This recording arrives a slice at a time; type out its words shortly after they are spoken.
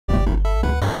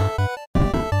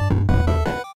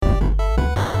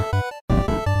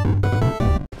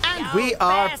we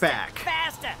are back.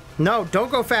 Faster! No,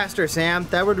 don't go faster, Sam.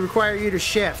 That would require you to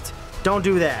shift. Don't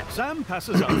do that. Sam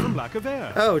passes out from lack of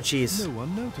air. Oh, jeez. No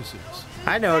one notices.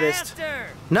 I noticed. Faster!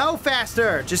 No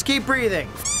faster. Just keep breathing.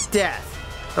 Death.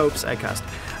 Oops, I cussed.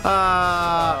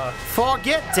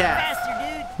 Forget death.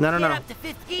 Faster, dude! No. Get up to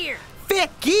 5th gear!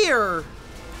 5th gear.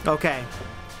 Okay.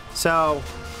 So,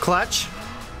 clutch.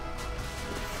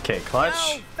 Okay, clutch.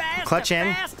 No, faster, Clutch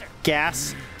in. Faster.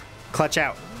 Gas. Clutch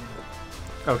out.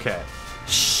 Okay.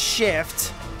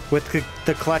 Shift with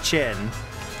the clutch in.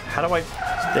 How do I?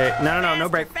 There, no, no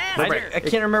brake. No brake. I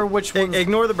can't remember which one.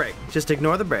 Ignore the brake. Just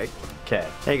ignore the brake. Okay.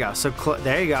 There you go. So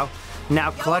there you go.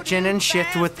 Now clutch in and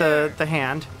shift with the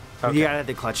hand. Okay. You gotta have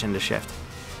the clutch in to shift.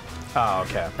 Oh,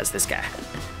 okay. That's this guy.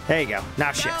 There you go.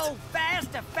 Now shift. No,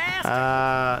 faster,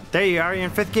 faster! There you are. You're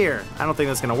in 5th gear. I don't think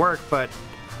that's gonna work, but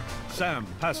Sam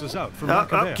passes out from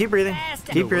lack of air. keep breathing.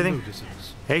 Faster. Keep No one breathing. notices.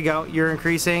 There you go. You're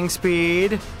increasing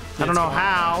speed. I don't know going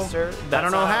how. faster. I That's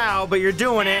don't know how, but you're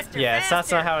doing it. Faster. Yeah,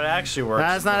 that's not how it actually works.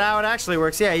 That's not how it actually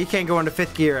works. Yeah, you can't go into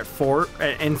 5th gear at 40.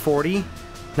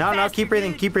 No, Faster, keep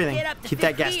breathing. dude. Keep breathing. Get up to Keep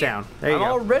that 5th gas gear. down. There you I'm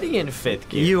go. already in 5th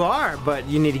gear. You are, but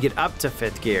you need to get up to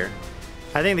 5th gear.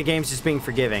 I think the game's just being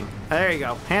forgiving. There you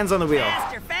go. Hands on the wheel.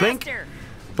 Faster, Blink, faster!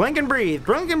 blink and breathe.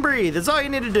 Blink and breathe. That's all you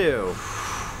need to do.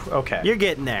 Okay. You're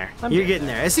getting there. You're getting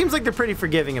there. It seems like they're pretty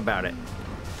forgiving about it.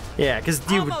 Yeah, because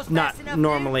you Almost would not fast enough,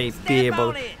 normally dude. be Step able.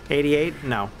 on it. 88?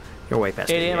 No, you're way past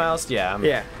 88 miles. Yeah. I'm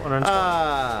Yeah. 120.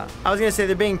 I was gonna say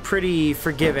they're being pretty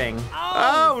forgiving.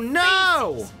 Oh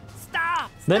no! faces.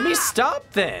 Stop! Let me stop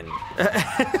then.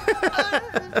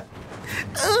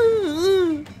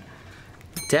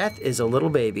 Death is a little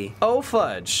baby. Oh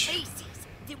fudge. Faces.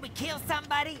 Did we kill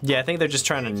somebody? Yeah, I think they're just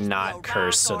trying to Just not a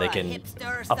curse so rock they or a can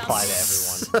hipster or apply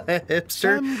something. to everyone.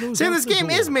 Hipster. goes See, out this the game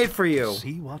door is made for you.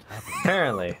 See what happens.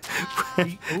 Apparently.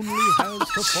 He only has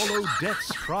to follow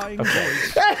Death's crying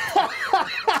voice.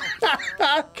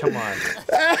 Come on.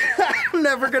 I'm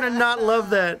never gonna not love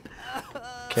that.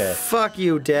 Okay. Fuck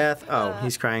you, Death. Oh,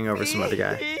 he's crying over some other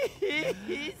guy.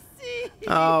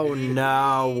 Oh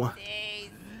no.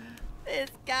 This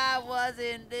guy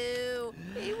wasn't due.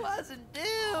 He wasn't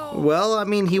due. Well, I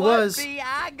mean, he was. What be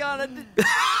I gonna do?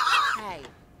 Hey,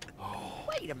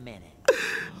 wait a minute.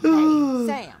 Hey,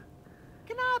 Sam,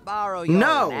 can I borrow your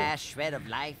No. last shred of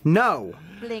life? No.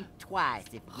 Blink twice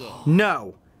if you.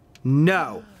 No.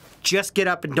 No. Just get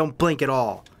up and don't blink at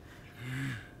all.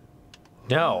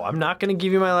 No, I'm not gonna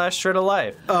give you my last shred of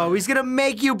life. Oh, he's gonna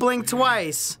make you blink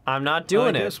twice. I'm not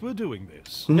doing I it. guess we're doing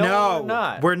this. No, we're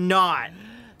not. We're not.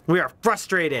 We are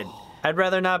frustrated. I'd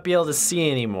rather not be able to see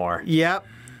anymore. Yep.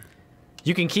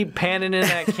 You can keep panning in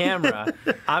that camera.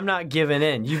 I'm not giving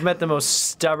in. You've met the most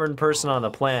stubborn person on the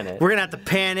planet. We're gonna have to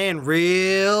pan in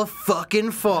real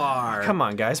fucking far. Come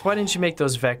on, guys. Why didn't you make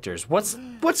those vectors? What's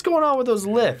going on with those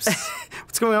lips?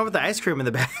 What's going on with the ice cream in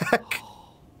the back?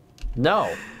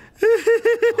 No.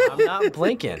 I'm not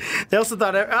blinking. They also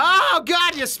thought, oh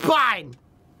God, your spine!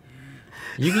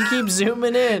 You can keep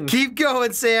zooming in. Keep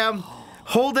going, Sam.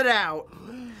 Hold it out.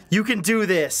 You can do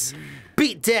this.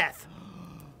 Beat death.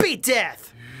 Beat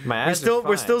death. My eyes are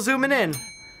We're fine. still zooming in.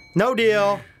 No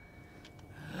deal.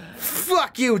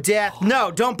 Fuck you, death.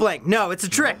 No, don't blink. No, it's a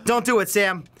trick. Don't do it,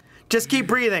 Sam. Just keep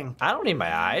breathing. I don't need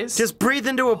my eyes. Just breathe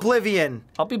into oblivion.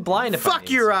 I'll be blind if I Fuck need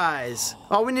your to. eyes.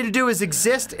 All we need to do is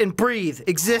exist and breathe.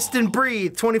 Exist and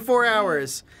breathe. 24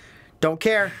 hours. Don't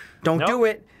care. Don't Nope. do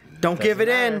it. Don't give it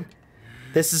Doesn't in. matter.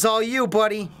 This is all you,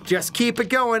 buddy. Just keep it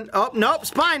going. Oh, nope,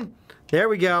 spine. There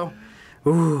we go.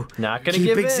 Ooh. Not gonna keep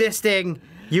give in. existing.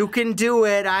 You can do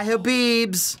it. I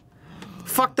Habibs.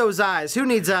 Fuck those eyes. Who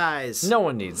needs eyes? No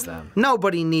one needs them.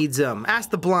 Nobody needs them. Ask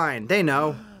the blind. They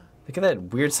know. Look at that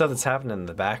weird stuff that's happening in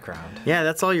the background. Yeah,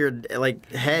 that's all your like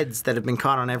heads that have been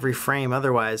caught on every frame.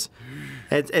 Otherwise,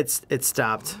 it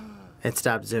stopped. It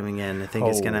stopped zooming in. I think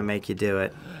it's gonna make you do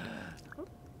it.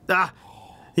 Ah,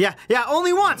 yeah,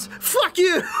 only once. Fuck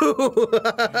you. All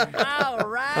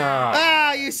right.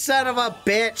 Ah, you son of a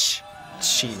bitch.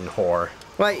 Cheating whore.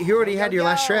 Wait, you already had your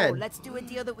last shred. Let's do a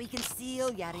deal that we can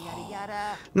seal. Yada yada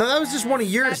yada. No, that was just one of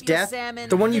yours, Slap your Death. salmon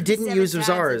The one you didn't 57 use was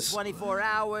times in ours. 24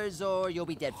 hours, or you'll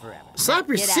be dead forever. Slap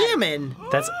your Get out. salmon.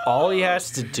 That's all he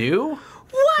has to do?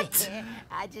 What?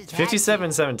 I just had 57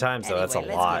 to. 7 times, though. That's a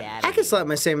Anyway, let's lot. get out of I could here. slap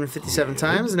my salmon 57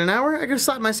 times in an hour. I could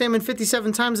slap my salmon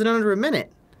 57 times in under a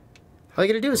minute. All you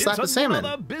gotta do is slap the It's salmon.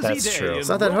 another busy That's day true. in It's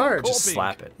not that hard. RoboCorp Just Inc.,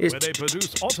 slap it. It's Where they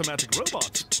produce automatic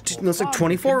robots. That's like for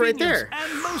 24 right convenience there.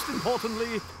 And most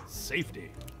importantly,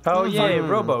 safety. Oh, yay,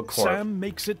 RoboCorp. Sam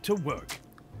makes it to work.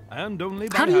 And only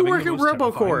by How do you having work the at most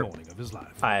terrifying RoboCorp? morning of his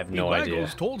life. I have no He idea.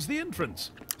 waggles towards the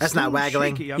entrance. That's not Still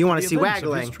waggling. shaky You after want the to see events of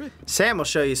his waggling? trip. Sam will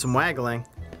show you some waggling.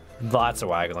 Lots of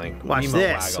waggling. Watch Nemo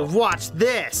this. waggle. Watch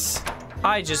this.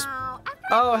 I just.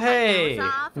 Oh, hey.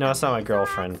 No, it's not my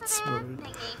girlfriend. They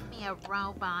gave me a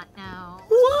robot nose.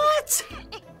 What?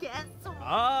 Guess what?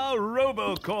 Ah,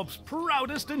 RoboCorp's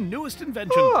proudest and newest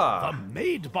invention, Ah. the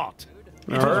MaidBot.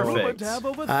 It is Perfect. rumored to have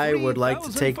over I would like to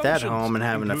 3,000 take that functions, home and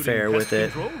have an including affair pest with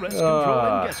it. control, rest control,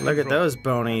 and guest Look at control. those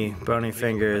bony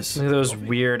fingers. Look at those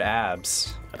weird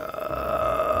abs.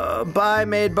 Bye,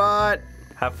 MaidBot.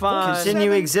 Have fun.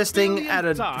 Continue existing at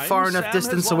a Time, far enough Sam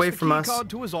distance has away lost from the us. key card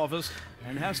to his office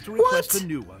and has to request What? a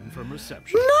new one from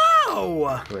reception.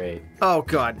 No! Great. Oh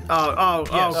god. Oh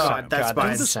Yes. god. That's God, fine.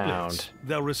 that's- The Sound. splits,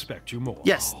 they'll respect you more.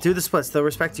 Yes, do the splits. They'll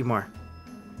respect you more.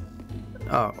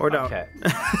 Oh, or don't. Okay.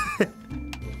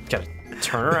 Gotta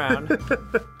turn around.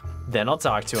 Then I'll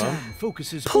talk to him. Sam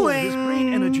focuses all his Pling.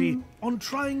 brain energy on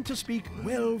trying to speak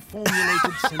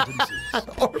well-formulated sentences.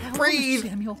 Or breathe.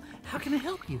 Samuel, how can I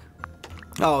help you?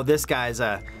 Oh, this guy's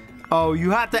Oh,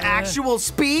 you have to actual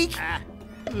speak?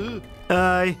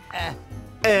 I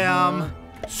am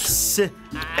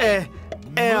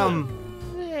am.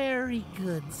 Very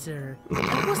good, sir.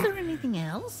 Was there anything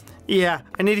else? Yeah,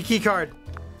 I need a key card.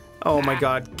 Oh my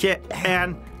god.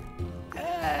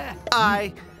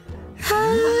 I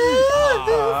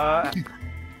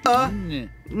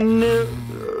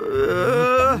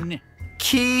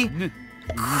key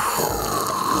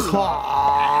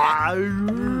card.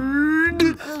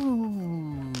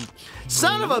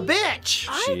 Son of a bitch!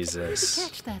 Jesus.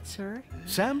 Catch that, sir.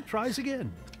 Sam tries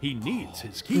again. He needs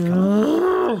his key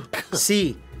card.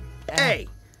 C A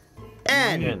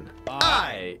N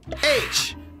I.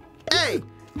 H A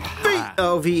V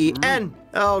O V E N.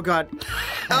 Oh god.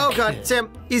 Oh god, Sam,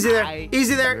 easy there.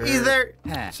 Easy there. Easy there.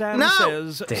 Sam No!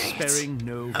 says, Dang it. sparing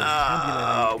no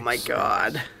vocabulary. Oh my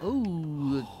god.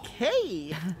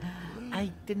 Okay. I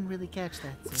didn't really catch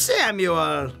that, sir.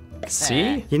 Samuel.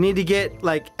 See? You need to get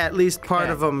like at least part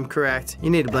of them correct. You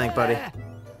need a blank, buddy.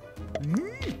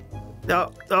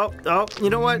 Oh. You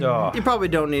know what? Oh. You probably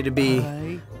don't need to be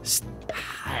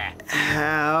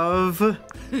have.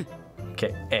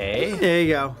 Okay. A. There you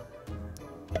go.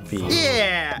 V.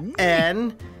 Yeah.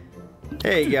 N.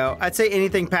 There you go. I'd say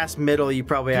anything past middle, you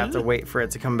probably have to wait for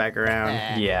it to come back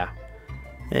around. Yeah.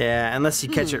 Yeah, unless you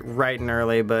catch it right and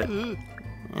early, but you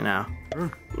know.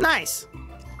 Nice.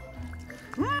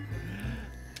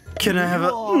 Can I have a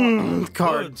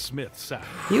card? Wordsmith, Sam.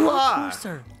 You Oh, are.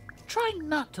 sir. Try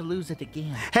not to lose it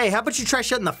again. Hey, how about you try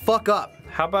shutting the fuck up?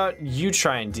 How about you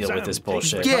try and deal with this Sam,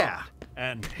 bullshit? Yeah.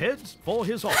 And heads for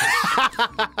his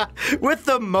office. With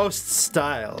the most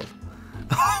style.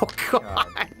 Oh, God.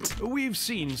 We've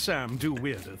seen Sam do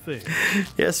weirder things.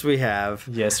 Yes, we have.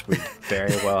 Yes, we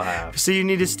very well have. So you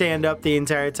need to stand up the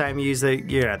entire time you use the.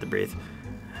 You're gonna have to breathe.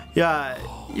 Yeah,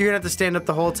 you're gonna have to stand up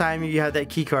the whole time you have that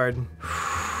key card.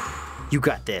 You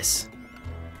got this.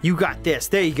 You got this.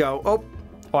 There you go.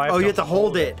 Oh, you have to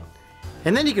hold it.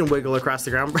 And then you can wiggle across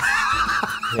the ground.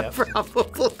 Yep.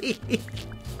 Probably.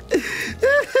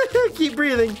 Keep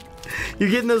breathing. You're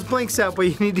getting those blinks out, but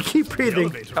you need to keep breathing.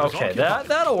 Elevator is Okay, occupied.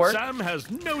 that'll work. Sam has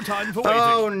no time for waiting.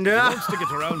 Oh, no. He wants to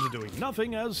get around to doing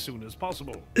nothing as soon as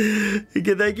possible. You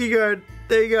get that key card.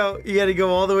 There you go. You gotta go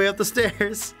all the way up the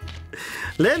stairs.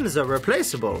 Limbs are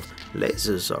replaceable.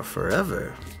 Lasers are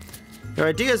forever. Your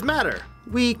ideas matter.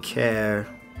 We care.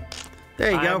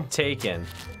 There you I'm go. taken.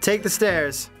 Take the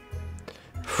stairs.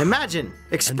 Imagine,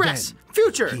 express, then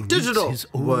future, he meets digital his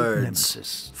old words.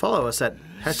 nemesis. Follow us at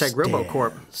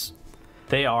 #RoboCorp. Stairs.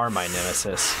 They are my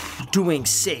nemesis. Doing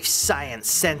safe science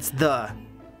since the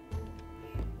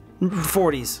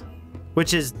 40s,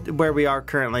 which is where we are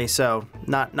currently. So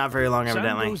not very long, Sam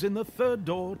evidently. goes in the third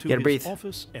door to Gotta his breathe.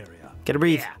 office area. Gotta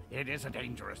breathe. It is a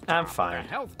dangerous job. I'm fine. The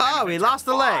health Oh, he benefits lost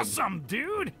are a leg. Awesome,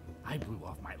 dude. I blew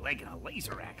off my leg in a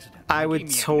laser accident. I They would gave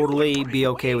me a new totally one right be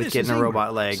away. okay with This getting is a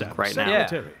robot Ingrid, leg Sam's right now.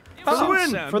 secretary. For the Since win,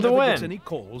 Sam for the never win. gets any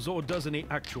calls or does any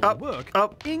actual Up, work,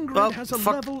 up, Ingrid up, has a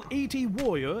fuck. level 80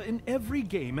 warrior in every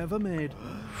game ever made.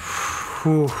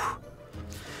 Whew.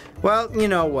 Well, you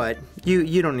know what?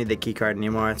 You don't need the key card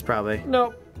anymore. It's probably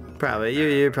Nope.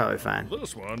 you're probably fine.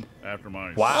 This one, after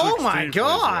my Wow. Oh my 16th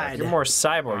God! You're more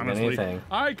cyborg than Honestly, anything.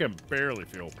 I can barely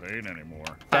feel pain anymore.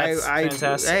 That's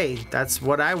fantastic. Hey, that's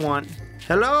what I want.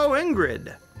 Hello,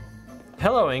 Ingrid.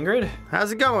 Hello, Ingrid.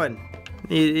 How's it going?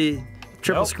 You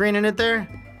triple Nope. screening it there?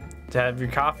 To have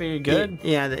your coffee good?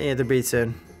 Yeah, the beat's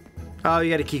in. Oh, you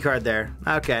got a key card there.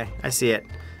 Okay, I see it.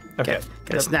 Okay.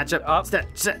 Gotta snatch up. Up.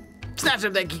 Snatch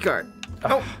up that key card.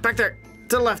 Oh, back there.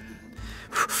 To the left.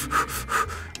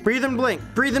 Breathe and blink.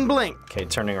 Breathe and blink. Okay,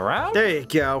 turning around. There you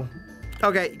go.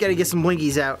 Okay, you gotta get some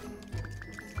blinkies out.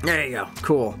 There you go.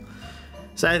 Cool.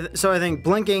 So I think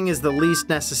blinking is the least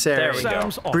necessary. There we go.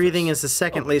 Sam's office. Breathing is the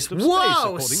second least. Of space, Whoa,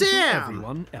 according to Sam!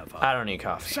 everyone ever. I don't need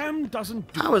coffee. Sam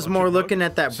doesn't do I was much more work looking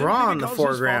at that bra simply in the because his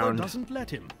father foreground. doesn't let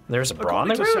him. There's a bra in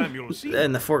the According to ground? Samuel Senior,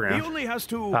 In the foreground. He only has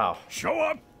to Oh. show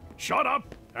up, shut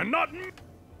up, and not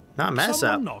Mess up.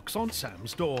 Someone knocks on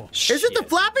Sam's door. Is it the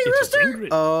Flappy It's Rooster? Ingrid.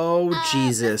 Oh,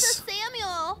 Jesus. Mr.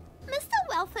 Samuel, Mr.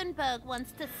 Welfenberg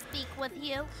wants to speak with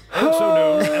you. Also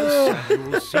known as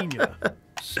Samuel Senior,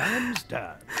 Sam's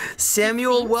dad.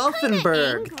 Samuel Seems kinda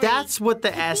Welfenberg. angry. That's what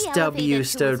the He SW elevated to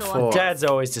stood his for. office. Dad's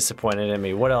always disappointed in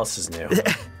me. What else is new?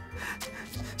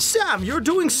 Sam, you're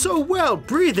doing so well,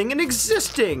 breathing and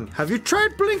existing. Have you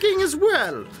tried blinking as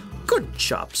well? Good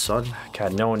job, son.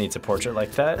 God, no one needs a portrait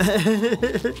like that.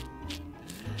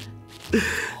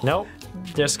 Nope.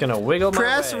 Just gonna wiggle my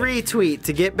Press way. retweet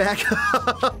to get back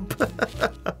up.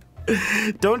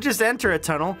 Don't just enter a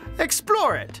tunnel,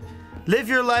 explore it. Live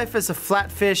your life as a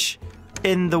flatfish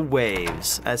in the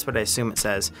waves. That's what I assume it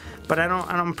says. But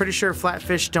I'm pretty sure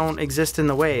flatfish don't exist in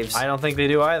the waves. I don't think they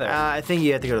do either. I think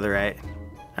you have to go to the right.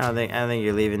 I don't think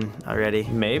you're leaving already.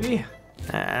 Maybe?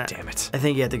 Damn Damn it. I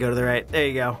think you have to go to the right. There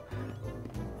you go.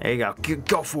 There you go.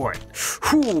 Go for it.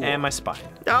 Whew. And my spine.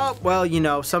 Oh, well, you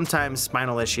know, sometimes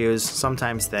spinal issues,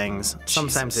 sometimes things.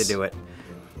 Sometimes Jesus. they do it.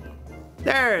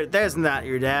 There's not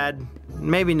your dad.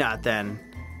 Maybe not then.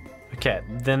 Okay,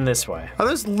 then this way. Are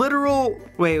those literal?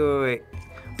 Wait. Are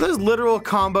those literal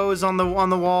combos on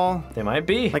the wall? They might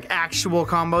be. Like actual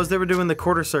combos? They were doing the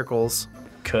quarter circles.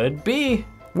 Could be.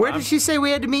 Where did she say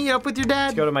we had to meet up with your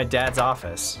dad? Go to my dad's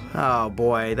office. Oh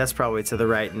boy, that's probably to the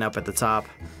right and up at the top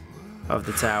of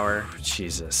the tower.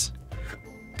 Jesus.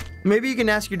 Maybe you can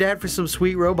ask your dad for some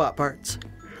sweet robot parts.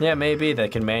 Yeah, maybe they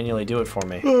can manually do it for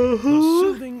me. The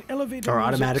soothing elevator Or music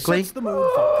automatically? sets the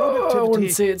mood for productivity I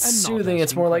wouldn't say it's and not soothing,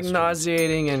 it's asking more like questions.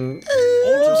 nauseating and...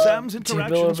 All of Sam's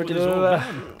interactions with his old blah.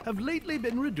 man have lately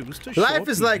been reduced to Life short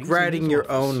is like meetings in riding his your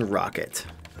office. own rocket.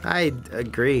 I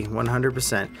agree 100%. All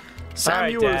right,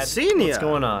 Samuel Dad, Senior. what's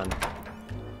going on?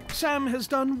 Sam has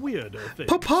done weirder things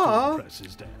Papa? to impress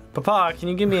his dad. Papa, can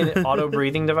you give me an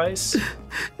auto-breathing device?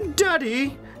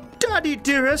 Daddy,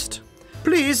 dearest,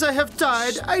 please, I have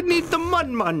died. I need the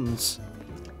mun-muns.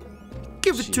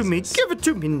 Give it to me. Jesus. Give it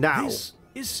to me now. This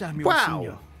is Samuel Wow.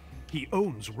 Senior. He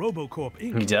owns RoboCorp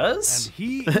Inc. He does? And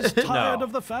he is tired No.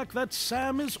 of the fact that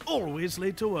Sam is always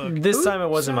late to work. This time it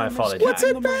wasn't my Sam fault. is I What's died.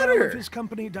 keeping it the morale better? of his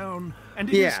company down, and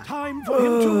it is Yeah. time for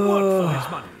him to work for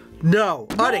his money. No,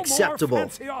 No unacceptable. more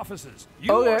fancy offices.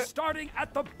 You Okay. are starting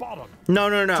at the bottom. No.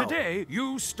 Today,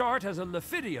 you start as a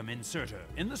lithium inserter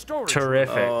in the storage room.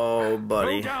 Terrific. Oh, Go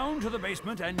buddy. down to the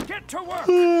basement and get to work.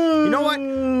 You know what?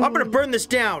 I'm gonna burn this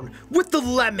down with the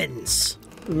lemons.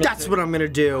 That's what I'm gonna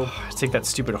do. Take that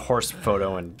stupid horse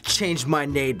photo and... Change my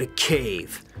name to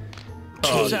Cave.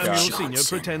 Oh, Samuel God. Senior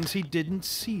Johnson. pretends he didn't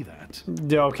see that,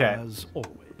 Okay. as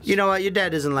always. You know what? Your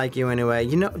dad doesn't like you anyway.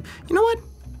 You know what?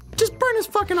 Just burn his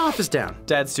fucking office down.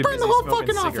 Dad's too Burn busy the whole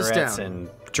smoking fucking office cigarettes down. and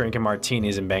drinking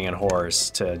martinis and banging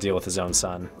whores to deal with his own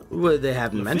son. Well, they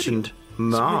haven't mentioned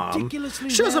Mom. Ridiculously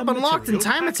Shows up rare unlocked in material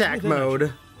time packed attack with energy.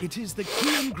 mode. It is the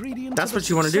key ingredient. That's to what the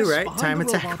you wanna do, success right? behind Time the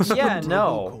attack robot's mode. Yeah, RoboCorp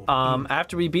no. Inc.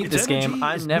 After we beat Its this game, energy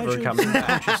I'm is never measured coming in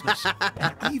back. consciousness,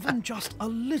 and even just a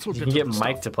little bit You can get of the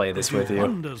Mike stuff to play this with do you.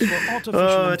 wonders for artificial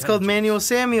Oh, it's called intelligence.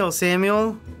 Manual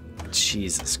Samuel.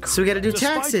 Jesus Christ. So we gotta do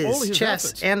Despite all taxes, his chess,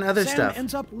 efforts, and other Sam stuff.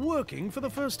 ends up working for the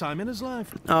first time in his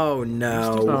life. Oh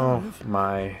no. Oh,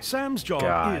 my... Sam's job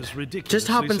God. is ridiculous. Just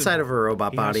hop inside of a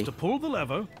robot He body. has to pull the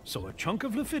lever so a chunk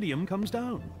of lithium comes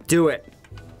down. Do it.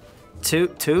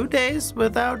 Two days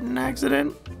without an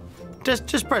accident?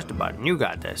 Just press the button. You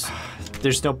got this.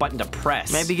 There's no button to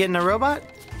press. Maybe get in a robot?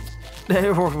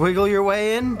 Or wiggle your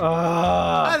way in?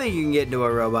 I think you can get into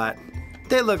a robot.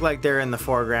 They look like they're in the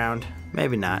foreground.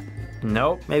 Maybe not.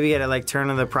 Nope. Maybe you gotta like turn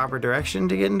in the proper direction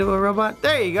to get into a robot.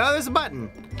 There you go, there's a button.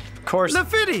 Of course.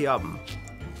 Lithium.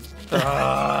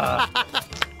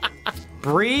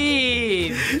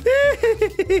 Breathe.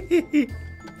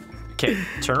 Okay,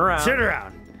 turn around. Turn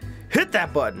around. Hit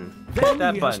that button. Then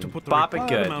that he has button. to put the Bop it required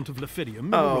good. amount of lithium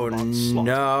in Oh the robot's slot.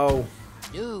 no.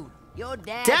 Dude, your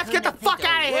dad Dad, couldn't get the have picked fuck a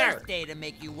outta here. worse day to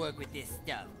make you work with this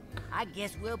stuff. I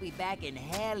guess we'll be back in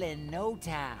hell in no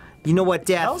time. You know what,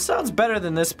 Dad? Hell sounds better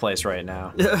than this place right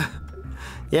now.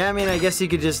 Yeah, I mean, I guess you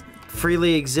could just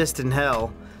freely exist in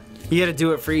hell. You gotta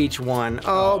do it for each one.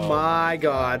 Oh my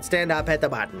god. Stand up, hit the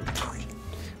button.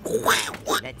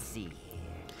 Let's see.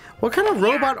 What kind of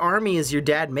robot army is your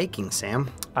dad making, Sam?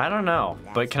 I don't know,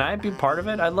 but can I be part of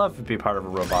it? I'd love to be part of a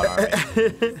robot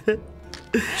army.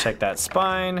 Check that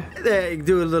spine There,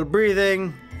 do a little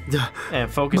breathing.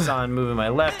 and focus on moving my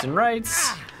left and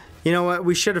rights. You know what?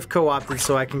 We should have co-opted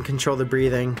so I can control the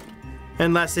breathing.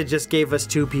 Unless it just gave us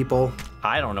 2 people.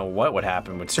 I don't know what would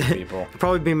happen with 2 people.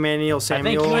 Probably be Manuel Samuel.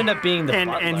 I think you end up being the and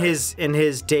butler.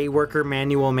 his day worker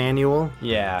Manuel.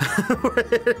 Yeah.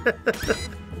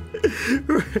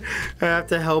 I have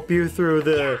to help you through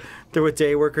the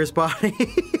day worker's body.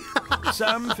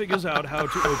 Sam figures out how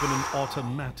to open an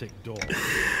automatic door.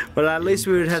 But at least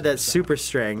we would have that super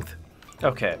strength.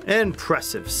 Okay.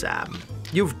 Impressive, Sam.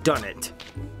 You've done it.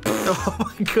 Oh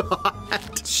my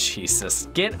god. Jesus.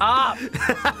 Get up!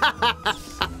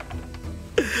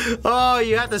 Oh,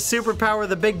 you have to superpower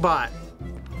the big bot.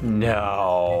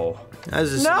 No.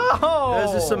 Those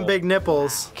are some big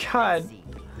nipples. God.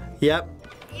 Yep.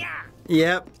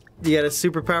 Yep. You gotta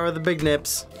superpower the big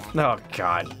nips. Oh,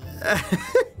 God.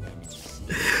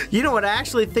 You know what? I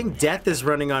actually think Death is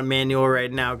running on manual right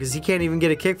now because he can't even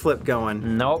get a kickflip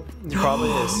going. Nope. He probably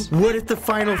is. What if the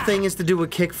final thing is to do a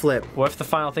kickflip? What if the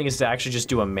final thing is to actually just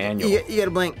do a manual? You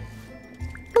gotta blink.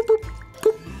 Boop, boop,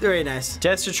 boop. Very nice.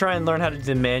 Death should try and learn how to do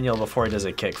the manual before he does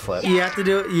a kickflip. You have to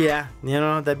do it. Yeah. You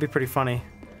know, that'd be pretty funny.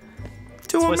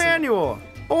 Do a manual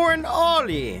or an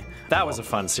ollie. That was a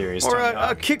fun series. Or Tony a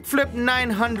Hawk. kickflip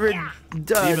 900. Even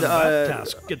that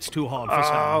task gets too hard for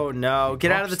Sam. Oh no!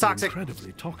 Get out of the That's toxic.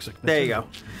 Incredibly toxic There you go.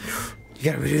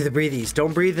 You gotta do the breathies.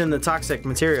 Don't breathe in the toxic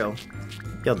material.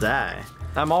 You'll die.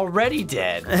 I'm already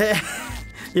dead.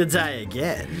 You'll die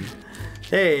again.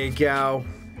 There you go.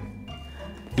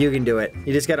 You can do it.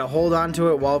 You just gotta hold on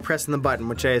to it while pressing the button,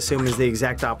 which I assume is the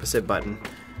exact opposite button.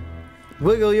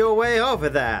 Wiggle your way over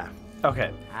there.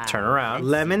 Okay. Turn around.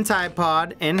 Lemon Tide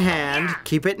Pod in hand.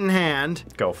 Keep it in hand.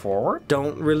 Go forward.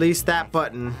 Don't release that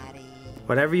button.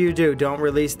 Whatever you do, don't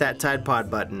release that Tide Pod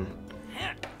button.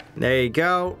 There you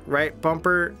go. Right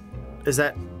bumper. Is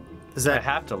that? I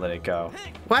have to let it go.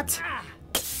 What?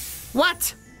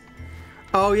 What?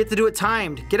 Oh, you have to do it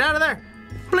timed. Get out of there.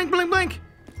 Blink, blink, blink.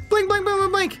 Blink, blink, blink,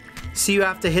 blink, blink. See, you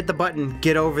have to hit the button,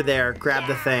 get over there, grab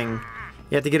the thing.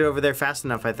 You have to get over there fast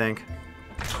enough, I think.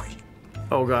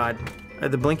 Oh, God. Are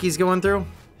the blinkies going through?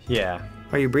 Yeah.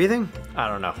 Are you breathing? I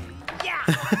don't know.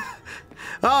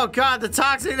 Oh, God, the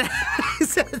toxic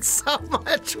is so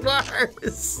much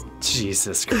worse.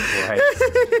 Jesus Christ.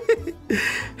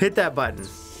 Hit that button.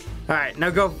 All right, now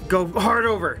go hard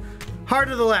over. Hard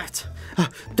to the left.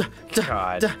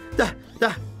 God.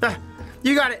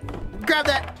 You got it. Grab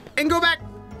that and go back.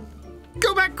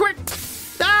 Go back quick.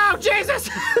 Oh, Jesus!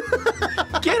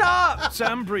 Get up!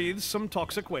 Sam breathes some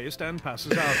toxic waste and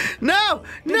passes out. No,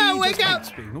 Maybe he wake just up!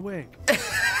 hates being awake.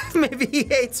 Maybe he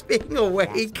hates being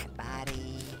awake.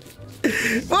 Body.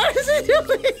 What is he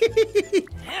doing?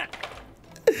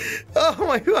 Oh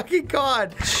my fucking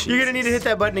God! You're gonna need to hit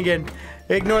that button again.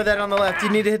 Ignore that on the left. You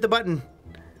need to hit the button.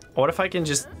 What if I can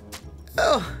just...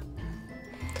 Oh,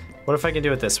 What if I can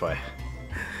do it this way?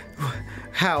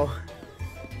 how?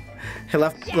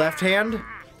 Left hand?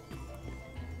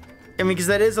 I mean, because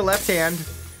that is a left hand.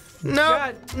 Nope.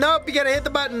 God. Nope. You gotta hit the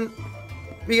button.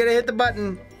 You gotta hit the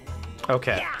button.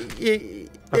 Okay.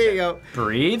 There you go.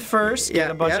 Breathe first. Get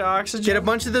a bunch of oxygen. Get a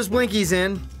bunch of those blinkies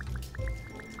in.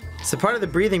 So part of the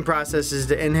breathing process is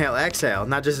to inhale, exhale,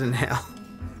 not just inhale.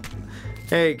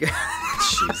 There you go.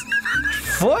 Jeez.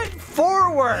 Foot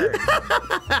forward.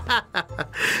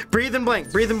 Breathe and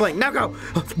blink. Breathe and blink. Now go.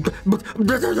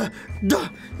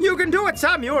 You can do it,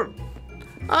 Samuel.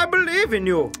 I believe in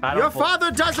you. Your father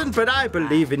doesn't, but I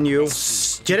believe in you.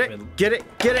 Get it? Get it?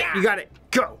 Get it? You got it.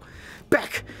 Go.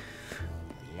 Back.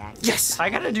 Yes. I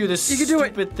gotta do this You can do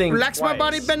stupid it. thing Relax my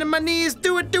body, twice. bending my knees.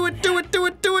 Do it, do it, do it, do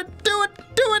it, do it, do it,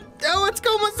 do it. Oh, it's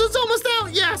almost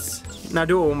out. Yes. Now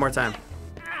do it one more time.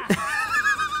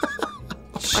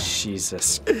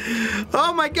 Jesus.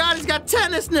 Oh my God, he's got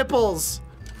tennis nipples.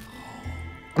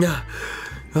 There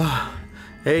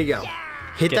you go.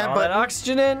 Hit Get that all button. that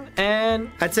oxygen in,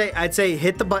 and I'd say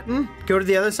hit the button. Go to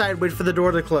the other side. Wait for the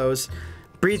door to close.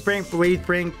 Breathe, blink, breathe,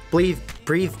 blink,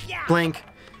 breathe, blink.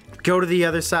 Go to the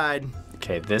other side.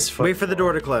 okay, this foot. Wait for the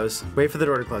door to close. Wait for the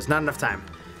door to close. Not enough time.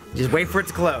 Just wait for it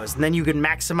to close, and then you can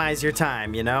maximize your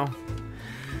time. You know.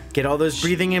 Get all those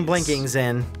breathing and blinkings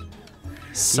in.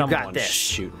 Someone this.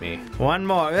 shoot me. One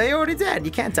more. You already did.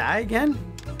 You can't die again.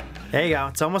 There you go.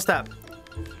 It's almost up.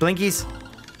 Blinkies.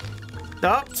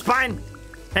 Oh, spine.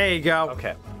 There you go.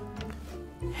 Okay.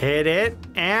 Hit it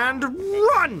and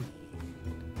run.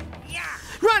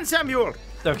 Run, Samuel.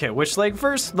 Okay, which leg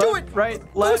first? Do Left, it.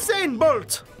 right, left. Usain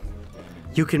Bolt.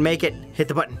 You can make it. Hit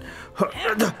the button.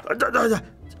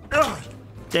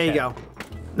 There you go.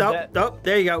 Nope. That- Nope.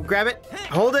 There you go. Grab it.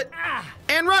 Hold it.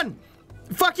 And run.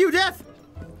 Fuck you, Death.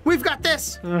 We've got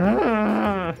this.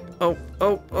 Oh,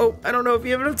 oh, oh. I don't know if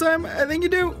you have enough time. I think you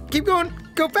do. Keep going.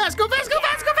 Go fast, go fast, go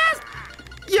fast, go fast.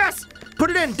 Yes. Put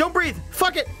it in. Don't breathe.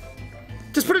 Fuck it.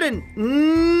 Just put it in.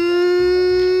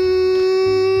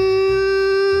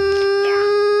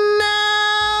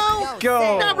 No.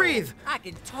 Go. Now breathe. I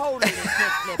can totally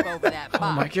kickflip over that box.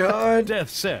 Oh my god. Death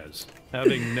says,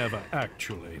 having never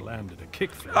actually landed a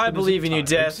kickflip. I believe in you,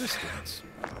 entire Death. existence.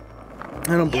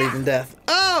 I don't believe in death.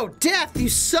 Oh, Death, you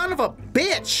son of a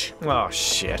bitch. Oh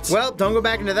shit. Well, don't go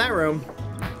back into that room.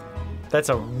 That's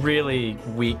a really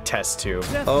weak test tube.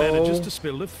 Death manages to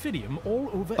spill Ophidium all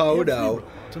over every robot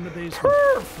in the basement.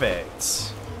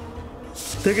 Perfect.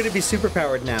 They're gonna be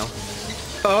superpowered now.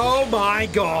 Oh my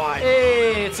god.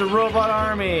 Hey, it's a robot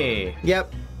army.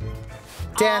 Yep.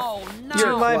 Death. Oh, no.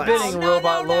 Do my What? bidding, no,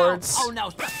 robot no, no. lords. Oh, no.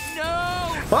 No.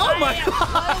 Oh my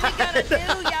What are we gonna do,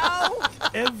 yo?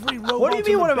 Every robot What do you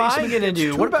mean, in the what am I basement gonna gets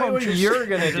do? too What about what conscious you're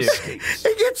gonna and do? escapes.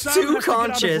 It gets Sam too has to get out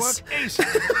of conscious. work ASAP,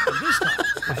 and this time,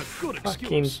 with a good Fucking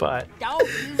excuse. butt. Don't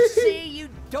you see, you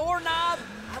doorknob?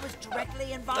 I was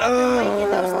directly involved in waking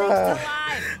those things to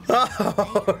life.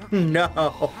 Oh no.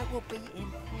 I will be in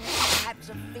all types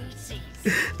of feces.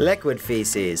 Liquid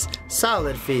feces,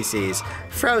 solid feces,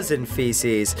 frozen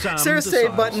feces. Sam Is there a save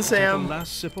decides button, to take Sam? a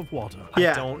last sip of water.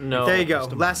 Yeah. don't know. There you go.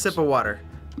 Just a Last sip of water.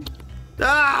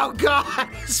 Oh god!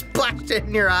 Splashed it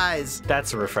in your eyes.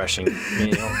 That's a refreshing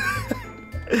meal.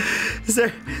 Is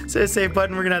there a save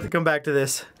button? We're gonna have to come back to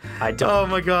this. I don't. Oh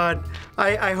my god.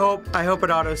 I hope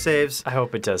it auto saves. I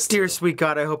hope it does. Too. Dear sweet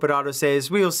God, I hope it auto saves.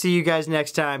 We will see you guys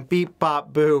next time. Beep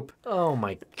bop boop. Oh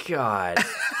my god.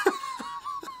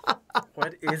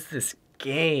 What is this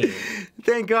game?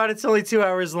 Thank God it's only 2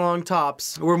 hours long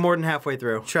tops. We're more than halfway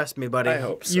through. Trust me, buddy. I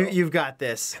hope so. You've got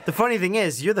this. The funny thing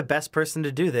is, you're the best person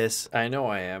to do this. I know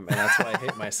I am, and that's why I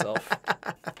hate myself.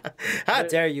 How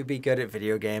dare you be good at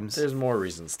video games? There's more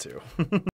reasons too.